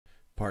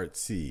Part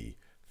C.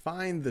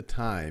 Find the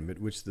time at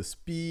which the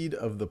speed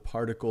of the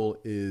particle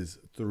is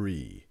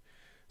 3.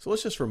 So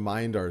let's just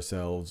remind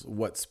ourselves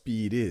what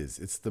speed is.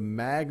 It's the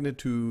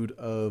magnitude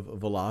of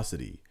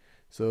velocity.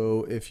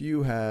 So if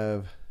you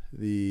have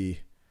the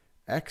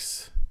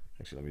x,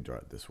 actually let me draw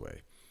it this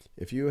way.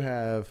 If you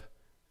have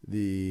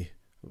the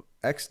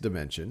x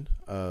dimension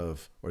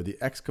of, or the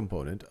x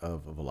component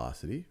of a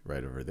velocity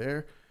right over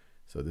there,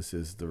 so this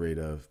is the rate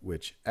of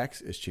which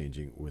x is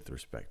changing with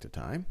respect to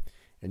time.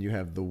 And you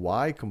have the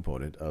y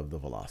component of the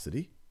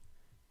velocity.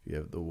 If you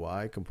have the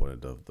y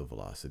component of the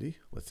velocity,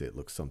 let's say it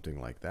looks something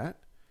like that.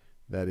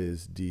 That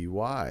is dy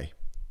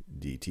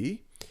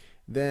dt.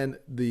 Then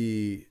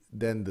the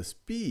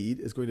speed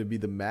is going to be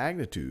the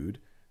magnitude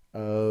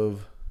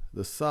of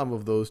the sum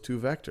of those two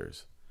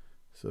vectors.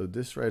 So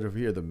this right over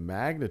here, the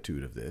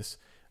magnitude of this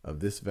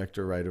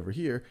vector right over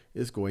here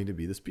is going to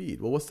be the speed.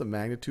 Well, what's the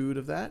magnitude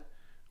of that?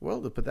 Well,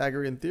 the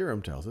Pythagorean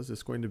theorem tells us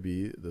it's going to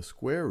be the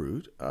square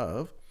root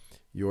of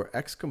your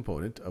x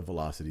component of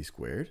velocity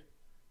squared,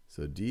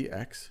 so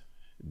dx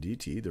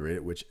dt, the rate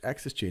at which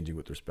x is changing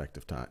with respect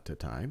to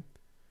time,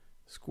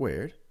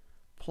 squared,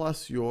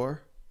 plus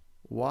your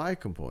y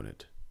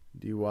component,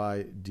 dy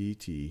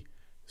dt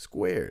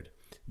squared.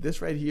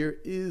 This right here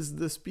is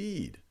the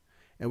speed.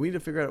 And we need to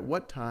figure out at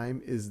what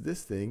time is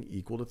this thing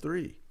equal to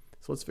 3.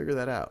 So let's figure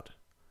that out.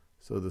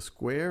 So the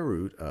square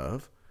root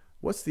of,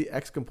 what's the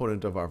x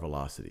component of our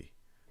velocity?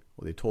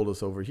 Well, they told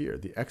us over here.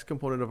 The x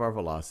component of our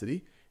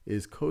velocity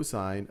is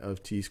cosine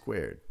of t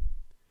squared.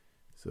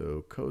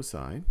 So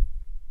cosine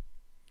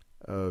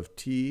of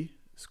t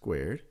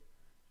squared,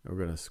 and we're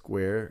going to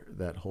square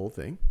that whole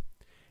thing,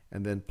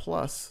 and then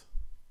plus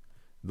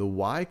the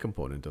y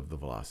component of the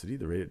velocity,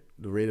 the rate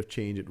of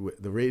change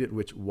the rate at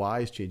which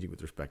y is changing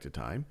with respect to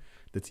time.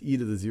 That's e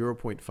to the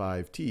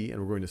 0.5 t, and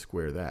we're going to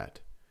square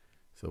that.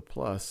 So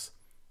plus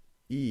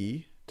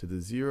e to the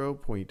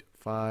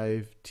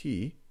 0.5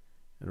 t,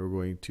 and we're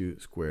going to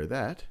square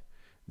that.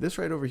 This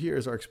right over here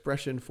is our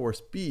expression for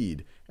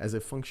speed as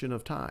a function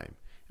of time.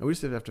 And we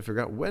just have to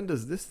figure out when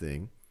does this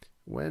thing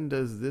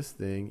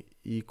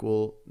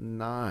equal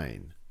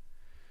 9?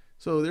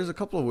 So there's a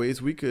couple of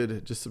ways we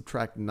could just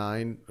subtract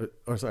 9,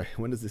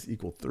 when does this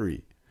equal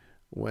 3?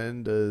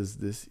 When does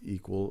this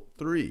equal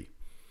 3?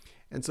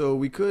 And so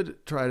we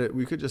could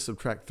just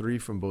subtract 3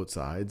 from both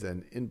sides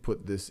and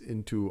input this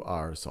into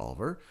our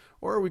solver,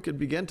 or we could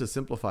begin to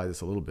simplify this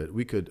a little bit.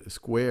 We could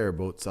square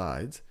both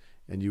sides,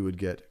 and you would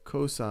get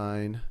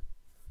cosine,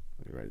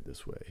 let me write it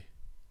this way.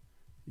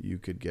 You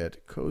could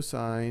get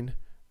cosine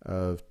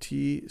of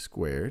t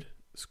squared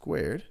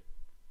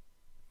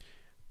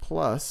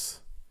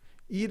plus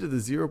e to the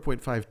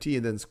 0.5 t,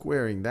 and then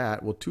squaring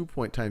that. Well, 2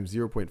 times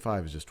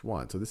 0.5 is just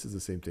 1. So this is the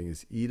same thing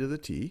as e to the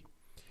t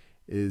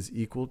is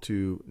equal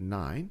to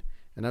 9.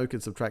 And now we can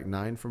subtract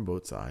 9 from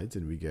both sides,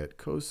 and we get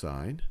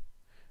cosine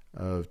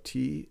of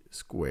t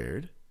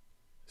squared.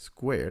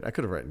 I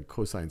could have written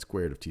cosine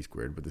squared of t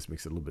squared, but this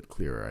makes it a little bit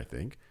clearer, I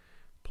think.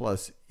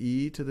 Plus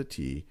e to the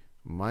t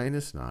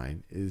minus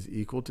 9 is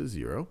equal to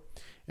 0.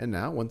 And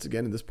now, once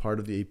again, in this part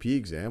of the AP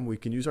exam, we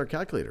can use our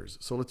calculators.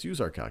 So let's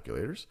use our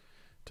calculators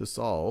to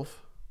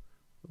solve.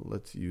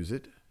 Let's use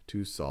it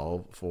to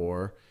solve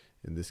for,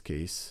 in this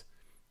case,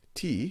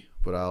 t,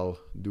 but I'll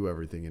do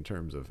everything in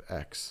terms of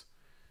x.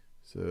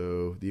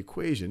 So the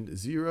equation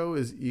 0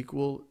 is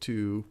equal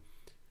to,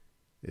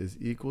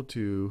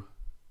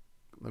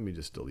 let me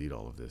just delete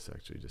all of this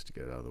actually just to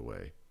get it out of the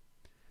way.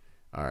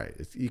 All right,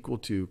 it's equal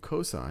to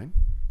cosine,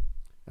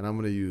 and I'm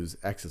going to use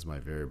x as my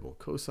variable,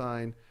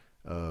 cosine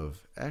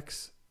of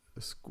x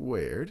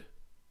squared,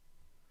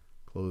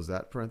 close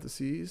that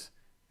parentheses,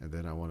 and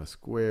then I want to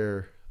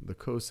square the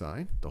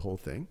cosine, the whole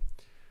thing,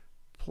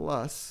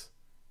 plus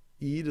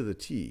e to the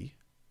t,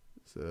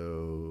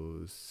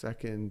 so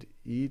second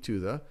e to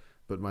the,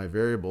 but my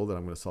variable that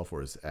I'm going to solve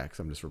for is x.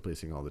 I'm just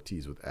replacing all the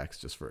t's with x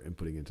just for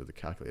inputting into the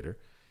calculator.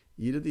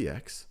 E to the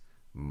x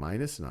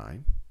minus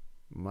 9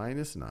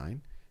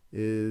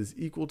 is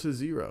equal to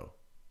 0.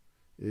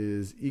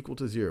 We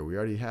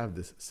already have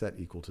this set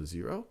equal to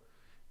 0.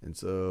 And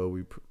so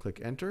we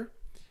click enter,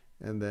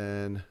 and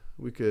then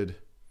we could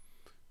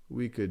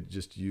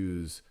just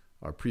use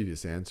our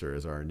previous answer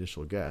as our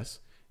initial guess.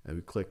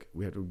 And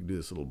we have to do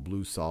this little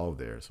blue solve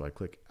there. So I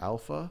click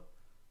alpha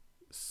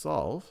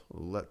solve,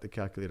 let the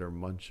calculator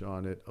munch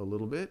on it a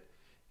little bit,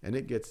 and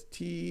it gets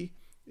t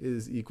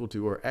is equal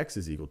to, or x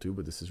is equal to,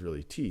 but this is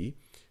really t,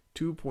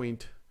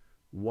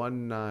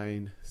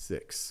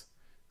 2.196.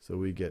 So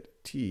we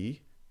get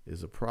t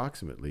is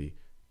approximately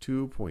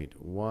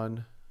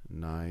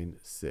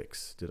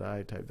 2.196. Did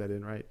I type that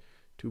in right?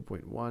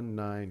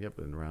 2.19, yep,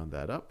 and round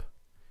that up.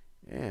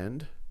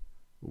 And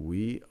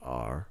we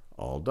are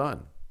all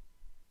done.